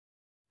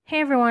Hey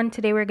everyone,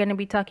 today we're going to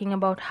be talking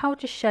about how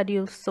to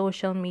schedule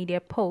social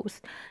media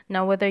posts.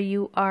 Now, whether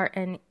you are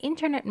an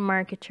internet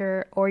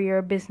marketer or you're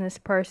a business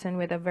person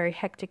with a very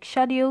hectic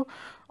schedule,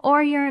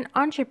 or you're an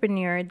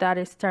entrepreneur that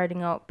is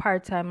starting out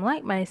part-time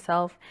like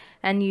myself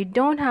and you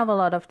don't have a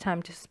lot of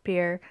time to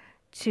spare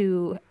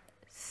to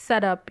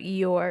set up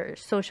your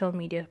social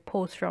media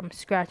posts from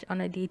scratch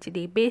on a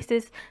day-to-day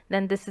basis,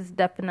 then this is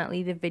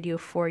definitely the video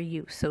for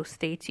you. So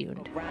stay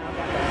tuned.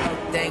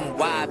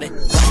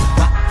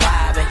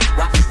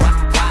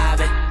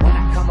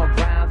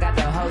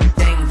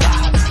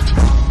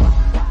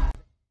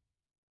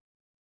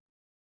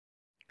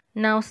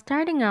 Now,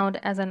 starting out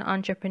as an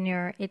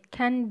entrepreneur, it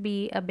can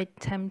be a bit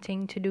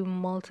tempting to do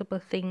multiple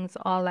things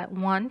all at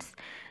once,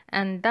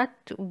 and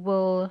that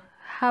will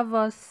have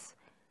us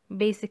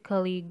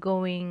basically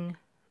going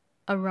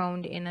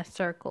around in a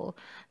circle.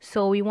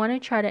 So we want to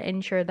try to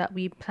ensure that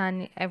we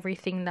plan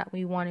everything that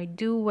we want to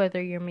do,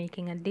 whether you're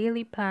making a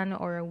daily plan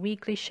or a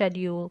weekly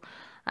schedule,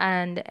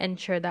 and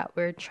ensure that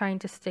we're trying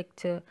to stick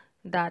to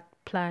that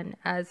plan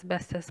as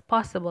best as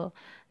possible.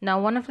 Now,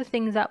 one of the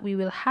things that we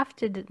will have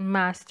to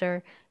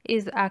master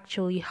is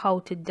actually how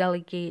to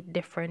delegate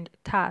different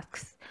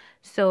tasks.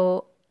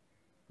 So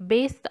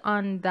based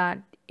on that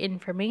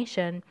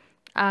information,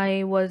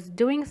 I was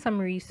doing some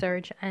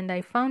research and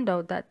I found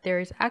out that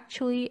there's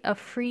actually a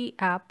free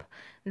app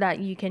that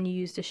you can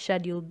use to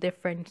schedule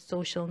different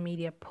social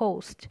media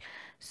posts.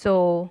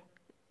 So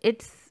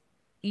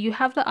you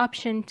have the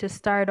option to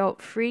start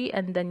out free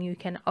and then you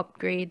can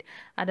upgrade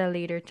at a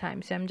later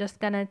time. So I'm just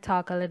gonna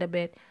talk a little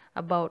bit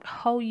about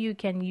how you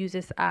can use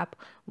this app,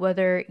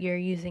 whether you're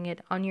using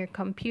it on your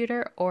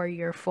computer or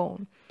your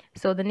phone.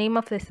 So the name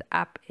of this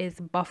app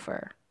is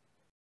Buffer.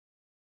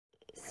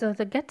 So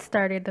to get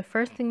started, the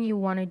first thing you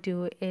want to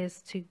do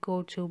is to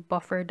go to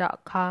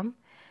buffer.com,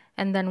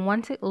 and then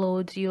once it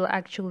loads, you'll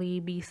actually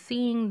be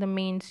seeing the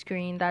main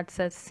screen that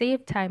says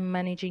save time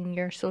managing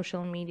your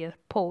social media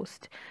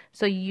post.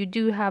 So you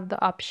do have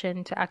the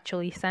option to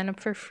actually sign up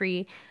for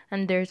free,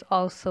 and there's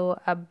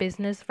also a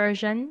business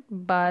version,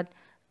 but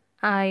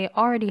I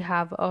already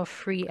have a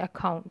free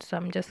account, so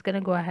I'm just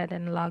gonna go ahead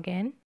and log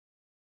in.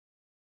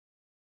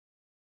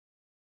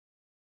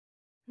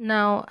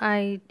 Now,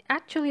 I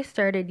actually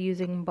started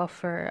using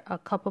Buffer a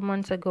couple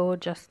months ago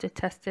just to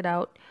test it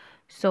out.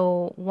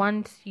 So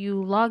once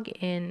you log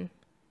in,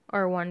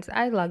 or once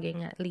I log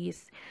in at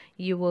least,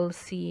 you will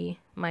see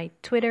my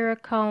Twitter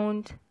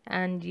account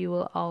and you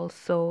will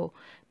also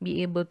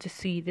be able to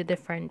see the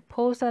different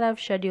posts that I've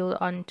scheduled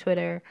on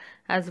Twitter,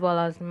 as well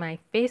as my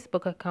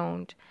Facebook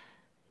account,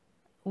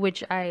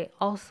 which I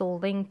also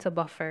link to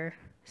Buffer.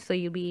 So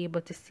you'll be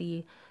able to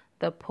see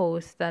the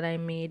posts that I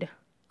made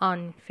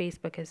on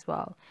Facebook as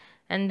well.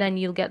 And then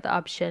you'll get the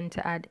option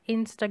to add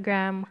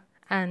Instagram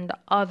and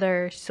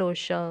other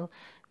social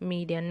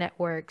media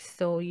networks.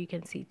 So you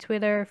can see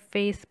Twitter,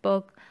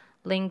 Facebook,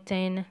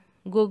 LinkedIn,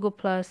 Google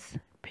Plus,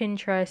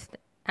 Pinterest,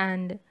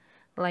 and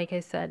like I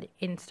said,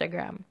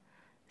 Instagram.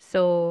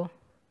 So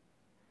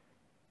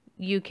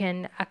you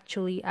can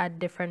actually add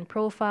different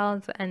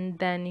profiles and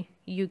then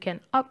you can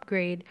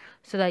upgrade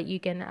so that you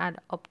can add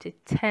up to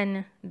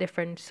 10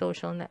 different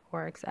social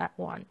networks at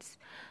once.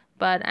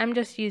 But I'm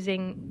just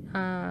using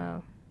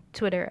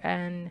Twitter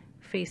and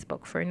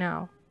Facebook for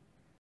now.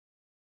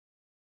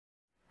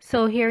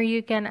 So here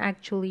you can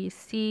actually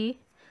see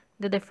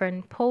the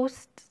different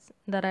posts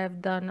that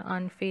I've done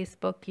on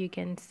Facebook. You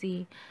can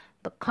see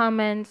the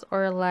comments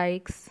or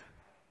likes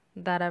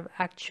that have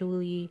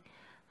actually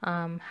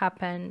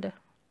happened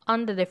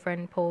on the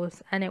different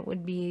posts, and it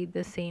would be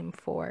the same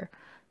for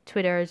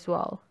Twitter as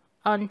well.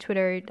 On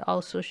Twitter, it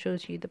also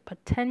shows you the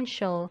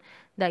potential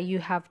that you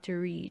have to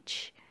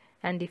reach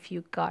and if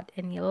you got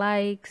any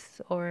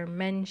likes or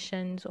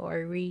mentions or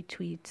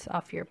retweets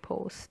of your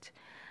post.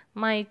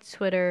 My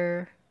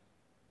Twitter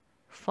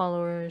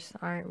followers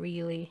aren't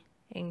really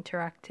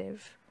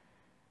interactive,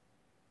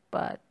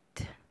 but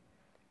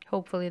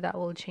hopefully that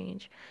will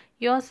change.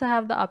 You also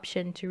have the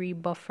option to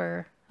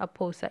rebuffer a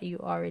post that you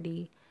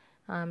already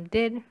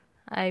did.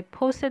 I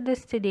posted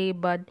this today,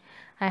 but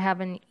I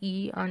have an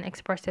E on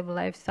expressive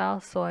lifestyle,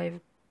 so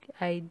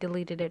I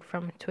deleted it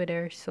from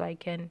Twitter so I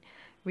can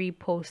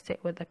repost it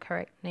with the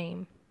correct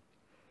name.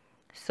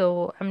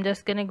 So I'm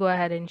just gonna go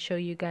ahead and show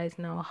you guys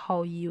now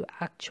how you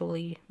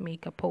actually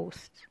make a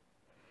post.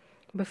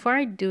 Before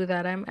I do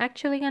that, I'm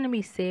actually going to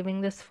be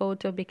saving this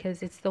photo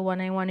because it's the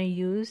one I want to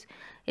use.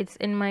 It's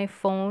in my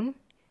phone,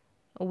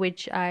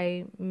 which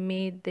I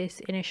made this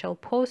initial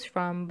post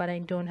from, but I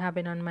don't have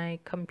it on my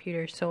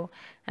computer. So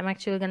I'm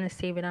actually going to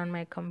save it on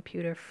my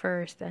computer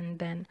first, and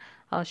then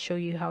I'll show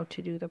you how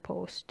to do the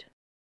post.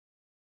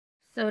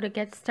 So to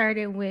get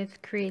started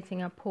with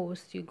creating a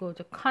post, you go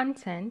to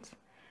content,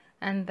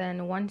 and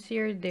then once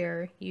you're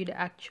there, you'd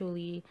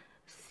actually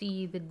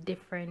see the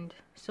different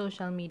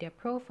social media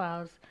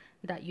profiles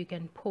that you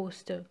can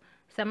post to.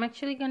 So I'm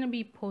actually going to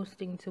be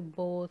posting to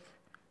both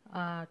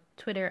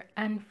Twitter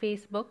and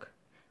Facebook,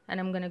 and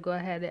I'm going to go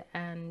ahead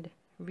and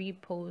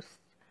repost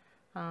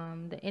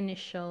the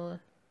initial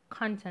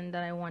content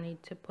that I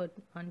wanted to put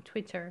on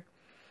Twitter.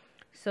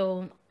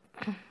 So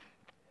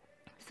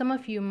some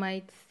of you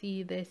might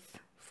see this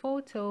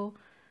photo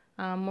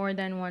more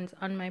than once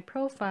on my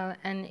profile,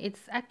 and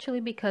it's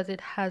actually because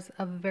it has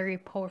a very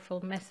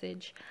powerful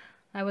message.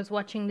 I was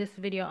watching this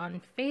video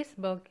on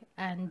Facebook,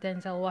 and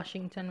Denzel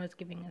Washington was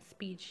giving a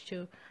speech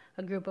to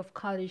a group of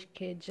college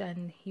kids,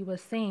 and he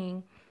was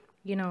saying,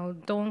 you know,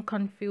 don't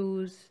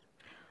confuse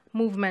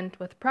movement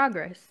with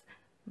progress,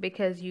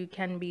 because you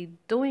can be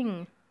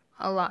doing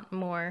a lot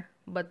more,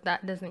 but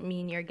that doesn't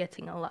mean you're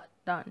getting a lot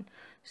done.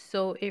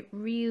 So it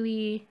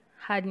really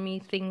had me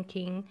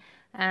thinking,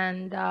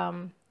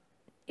 and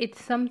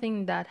it's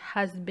something that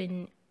has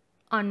been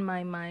on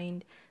my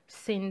mind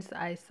since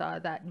I saw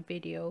that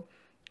video.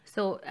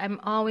 So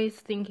I'm always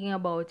thinking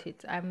about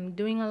it. I'm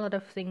doing a lot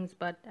of things,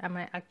 but am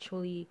I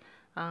actually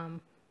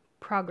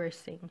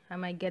progressing?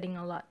 Am I getting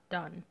a lot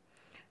done?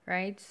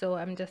 Right? So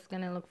I'm just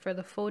gonna look for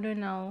the photo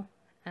now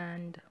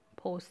and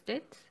post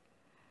it.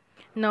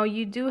 Now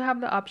you do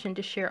have the option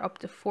to share up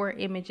to 4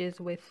 images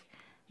with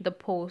the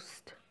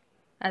post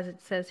as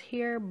it says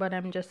here, but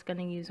I'm just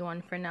gonna use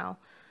one for now.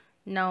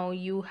 Now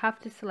you have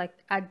to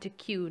select add to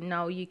queue.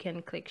 Now you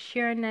can click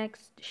share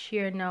next,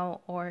 share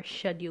now, or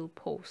schedule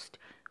post,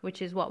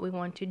 which is what we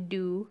want to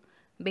do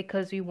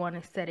because we want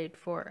to set it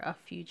for a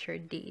future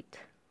date.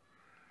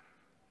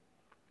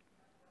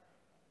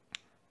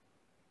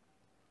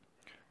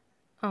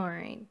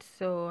 Alright,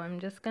 so I'm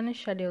just gonna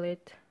schedule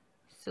it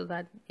so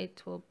that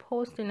it will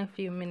post in a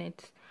few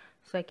minutes,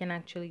 so I can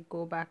actually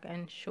go back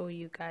and show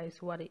you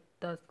guys what it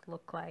does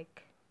look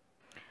like.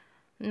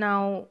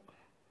 Now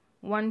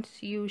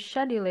once you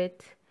schedule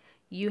it,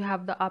 you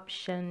have the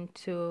option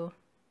to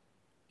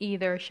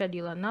either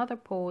schedule another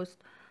post,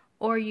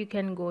 or you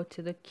can go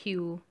to the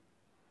queue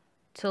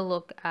to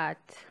look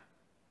at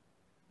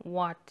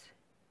what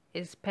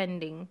is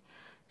pending.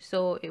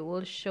 So it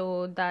will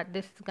show that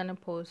this is gonna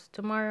post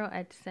tomorrow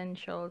at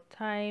Central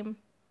Time.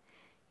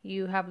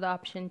 You have the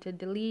option to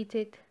delete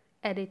it,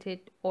 edit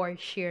it, or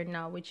share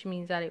now, which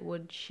means that it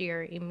would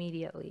share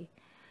immediately.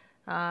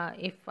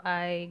 If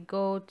I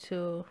go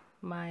to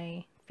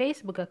my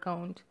Facebook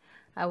account,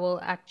 I will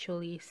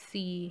actually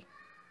see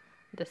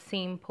the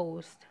same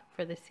post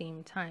for the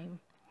same time.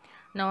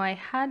 Now I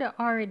had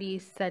already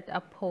set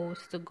a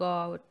post to go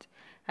out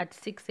at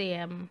 6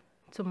 a.m.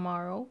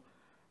 tomorrow,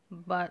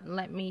 but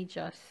let me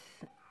just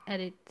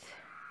edit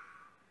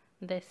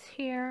this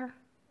here,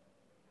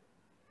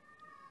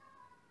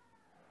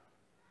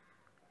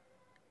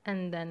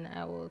 and then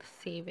I will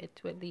save it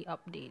with the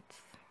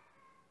updates.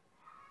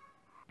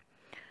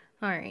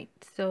 Alright,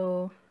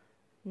 so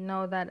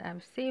now that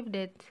I've saved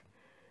it,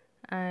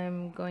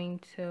 I'm going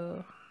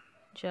to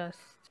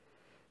just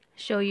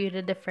show you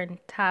the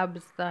different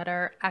tabs that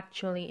are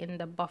actually in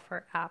the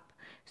Buffer app.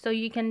 So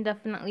you can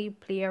definitely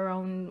play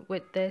around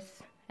with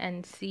this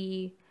and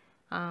see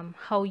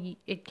how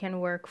it can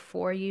work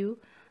for you.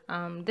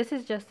 This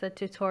is just a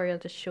tutorial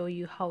to show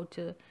you how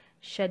to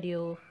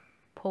schedule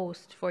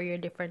posts for your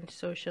different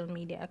social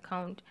media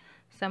account.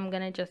 So I'm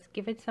gonna just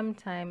give it some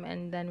time,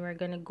 and then we're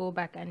gonna go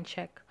back and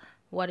check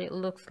what it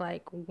looks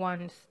like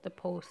once the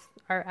posts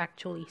are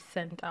actually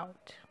sent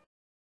out.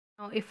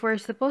 Now, if we're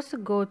supposed to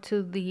go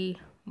to the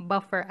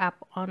Buffer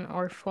app on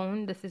our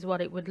phone, this is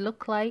what it would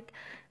look like.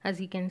 As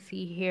you can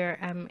see here,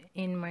 I'm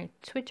in my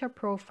Twitter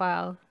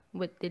profile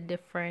with the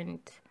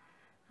different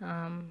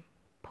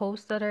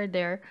posts that are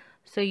there.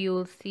 So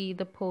you'll see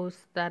the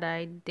post that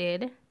I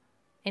did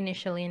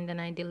initially, and then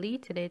I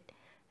deleted it,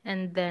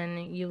 and then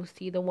you'll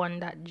see the one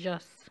that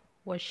just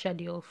was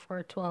scheduled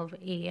for 12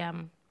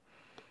 a.m.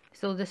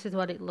 So this is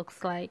what it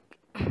looks like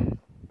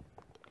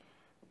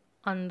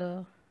on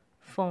the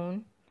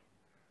phone,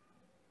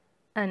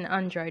 an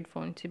Android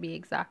phone to be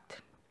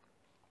exact.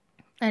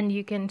 And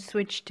you can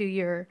switch to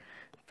your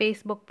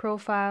Facebook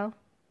profile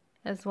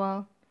as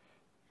well,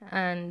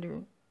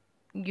 and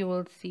you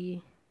will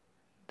see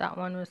that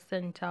one was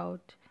sent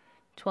out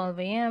 12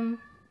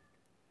 a.m.,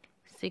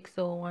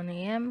 6:01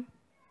 a.m.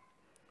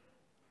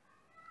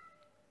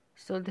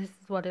 So this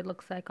is what it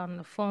looks like on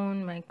the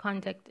phone, my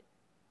content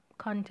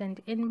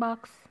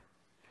inbox.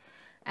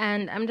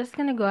 And I'm just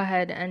gonna go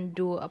ahead and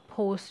do a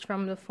post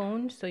from the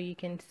phone so you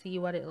can see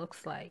what it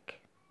looks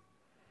like.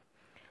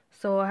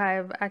 So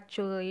I've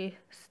actually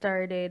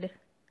started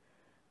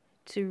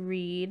to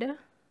read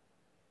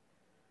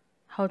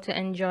How to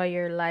Enjoy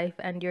Your Life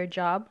and Your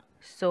Job.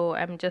 So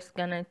I'm just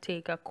gonna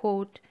take a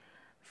quote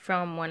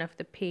from one of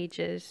the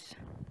pages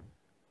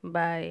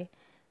by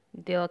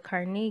Dale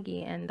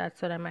Carnegie, and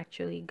that's what I'm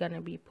actually gonna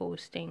be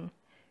posting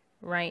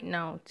right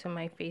now to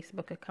my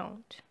Facebook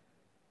account.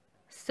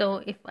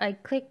 So if I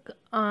click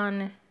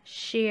on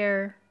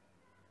share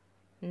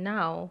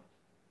now,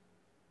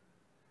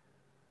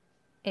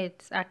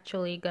 it's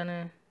actually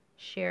gonna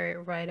share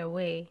it right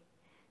away,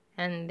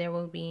 and there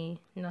will be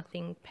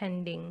nothing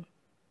pending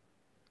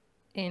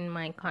in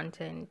my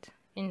content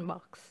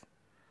inbox.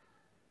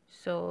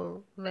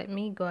 So let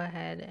me go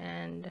ahead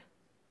and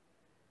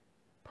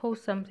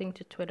post something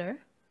to Twitter.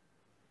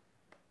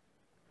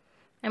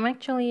 I'm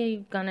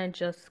actually gonna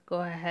just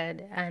go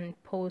ahead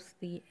and post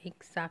the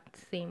exact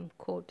same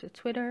code to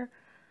Twitter,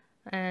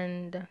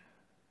 and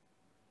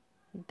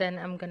then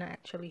I'm gonna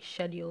actually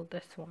schedule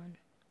this one.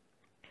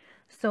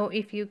 So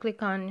if you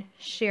click on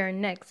share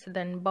next,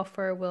 then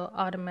Buffer will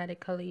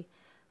automatically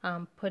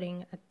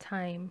putting a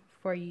time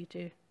for you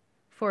to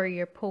for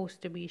your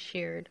post to be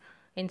shared,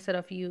 instead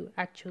of you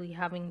actually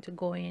having to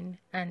go in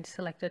and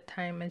select a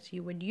time as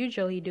you would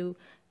usually do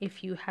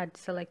if you had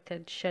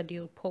selected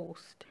schedule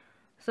post.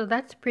 So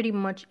that's pretty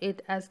much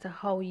it as to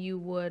how you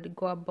would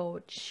go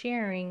about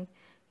sharing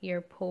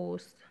your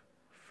post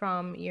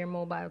from your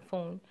mobile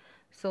phone.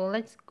 So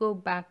let's go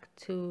back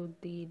to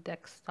the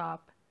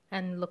desktop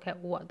and look at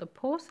what the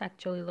post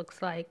actually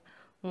looks like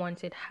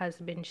once it has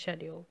been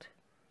scheduled,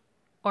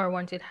 or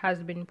once it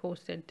has been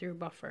posted through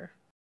Buffer.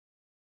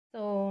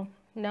 So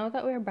now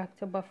that we're back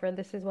to Buffer,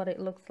 this is what it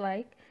looks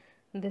like.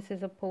 This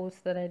is a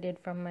post that I did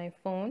from my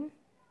phone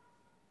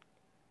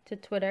to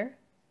Twitter,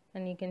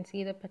 and you can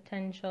see the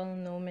potential,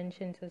 no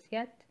mentions as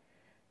yet.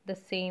 The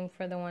same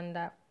for the one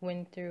that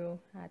went through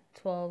at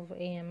 12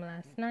 a.m.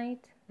 last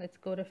night. Let's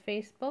go to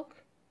Facebook.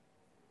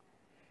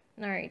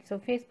 Alright, so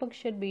Facebook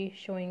should be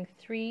showing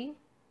 3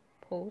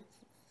 posts.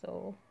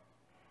 So,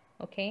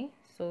 okay,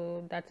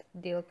 so that's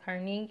Dale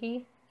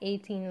Carnegie,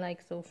 18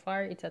 likes so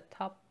far. It's a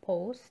top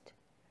post.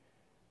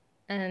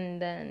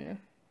 And then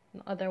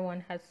the other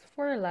one has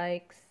 4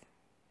 likes.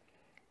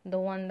 The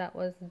one that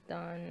was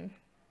done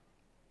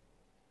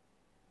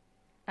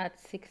at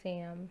 6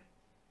 a.m.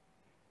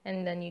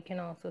 And then you can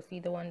also see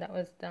the one that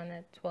was done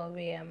at 12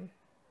 a.m.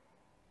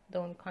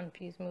 Don't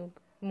confuse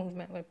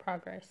movement with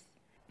progress.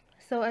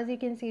 So as you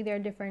can see, there are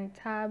different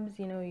tabs.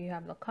 You know, you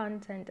have the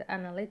content, the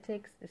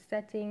analytics, the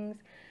settings.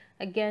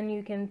 Again,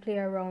 you can play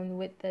around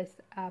with this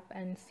app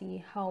and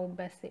see how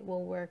best it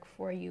will work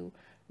for you.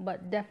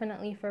 But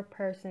definitely for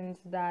persons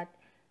that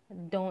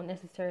don't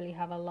necessarily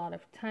have a lot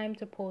of time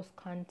to post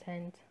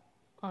content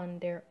on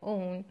their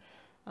own,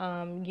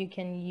 you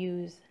can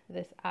use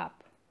this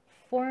app.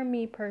 For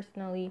me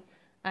personally,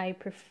 I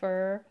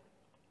prefer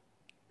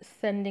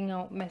sending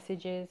out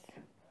messages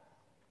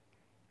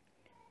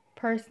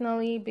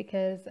personally,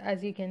 because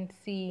as you can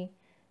see,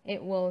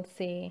 it will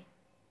say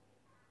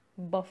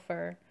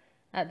Buffer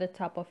at the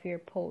top of your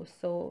post,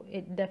 so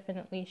it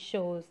definitely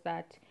shows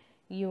that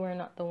you are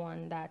not the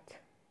one that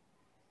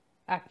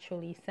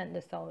actually sent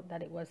this out,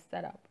 that it was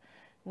set up,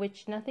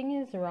 which nothing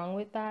is wrong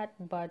with that.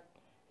 But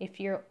if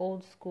you're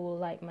old school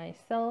like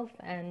myself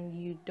and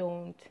you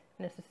don't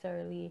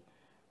necessarily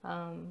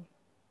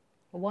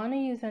want to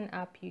use an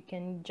app, you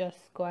can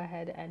just go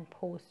ahead and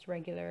post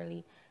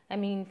regularly. I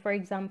mean, for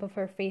example,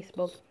 for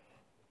Facebook,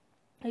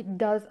 it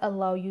does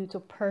allow you to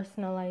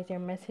personalize your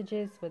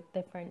messages with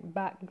different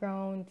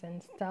backgrounds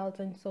and styles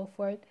and so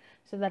forth.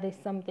 So that is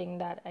something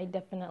that I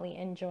definitely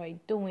enjoy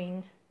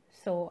doing.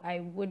 So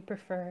I would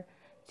prefer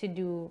to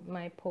do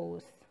my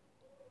posts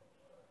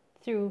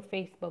through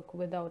Facebook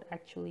without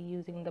actually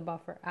using the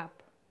Buffer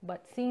app.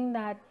 But seeing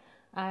that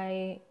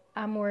I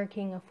am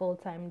working a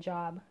full-time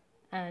job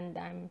and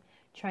I'm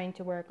trying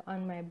to work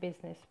on my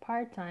business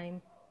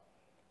part-time,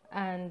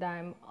 and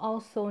I'm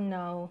also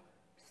now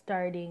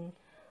starting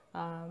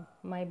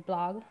my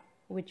blog,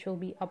 which will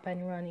be up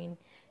and running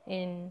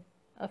in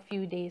a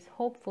few days.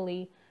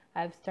 Hopefully,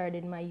 I've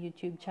started my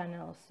YouTube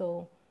channel.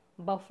 So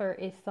Buffer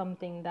is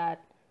something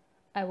that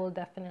I will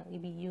definitely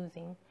be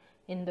using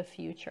in the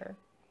future.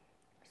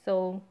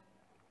 So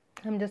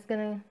I'm just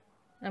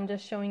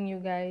showing you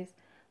guys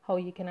how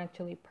you can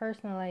actually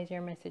personalize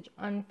your message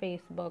on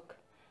Facebook,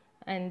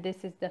 and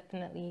this is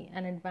definitely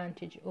an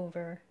advantage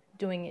over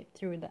doing it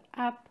through the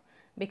app,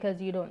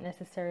 because you don't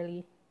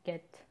necessarily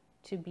get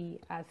to be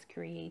as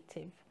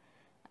creative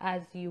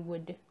as you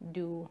would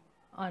do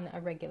on a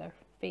regular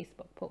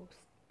Facebook post.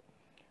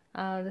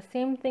 The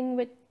same thing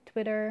with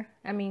Twitter.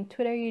 I mean,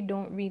 Twitter, you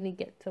don't really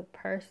get to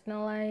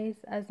personalize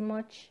as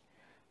much,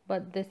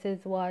 but this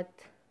is what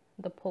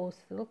the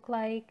posts look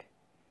like.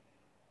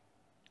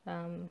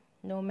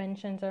 No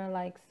mentions or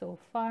likes so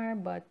far,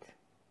 but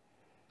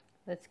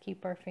let's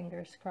keep our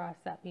fingers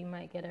crossed that we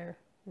might get a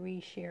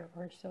reshare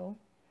or so.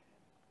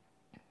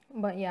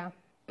 But yeah,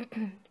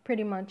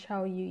 pretty much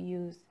how you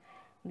use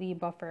the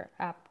Buffer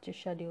app to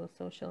schedule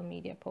social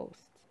media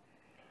posts.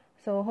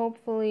 So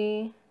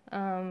hopefully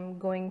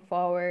going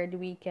forward,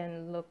 we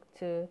can look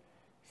to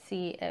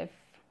see if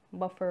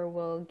Buffer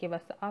will give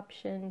us the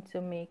option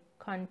to make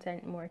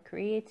content more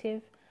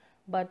creative.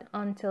 But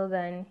until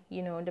then,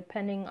 you know,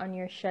 depending on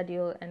your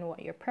schedule and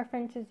what your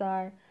preferences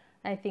are,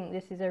 I think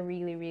this is a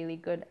really, really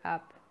good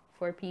app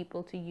for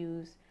people to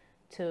use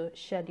to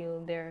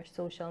schedule their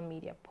social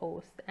media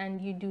posts.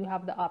 And you do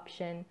have the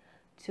option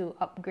to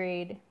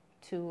upgrade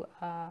to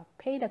a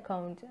paid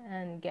account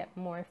and get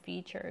more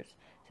features.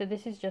 So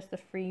this is just the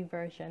free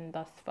version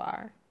thus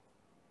far.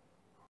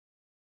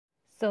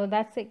 So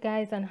that's it,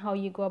 guys, on how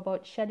you go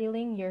about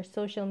scheduling your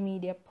social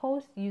media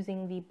posts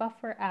using the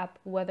Buffer app,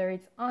 whether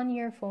it's on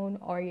your phone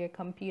or your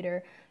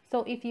computer.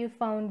 So if you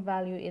found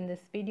value in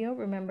this video,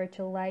 remember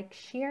to like,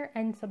 share,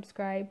 and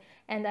subscribe.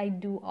 And I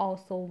do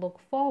also look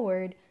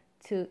forward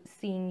to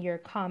seeing your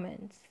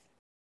comments.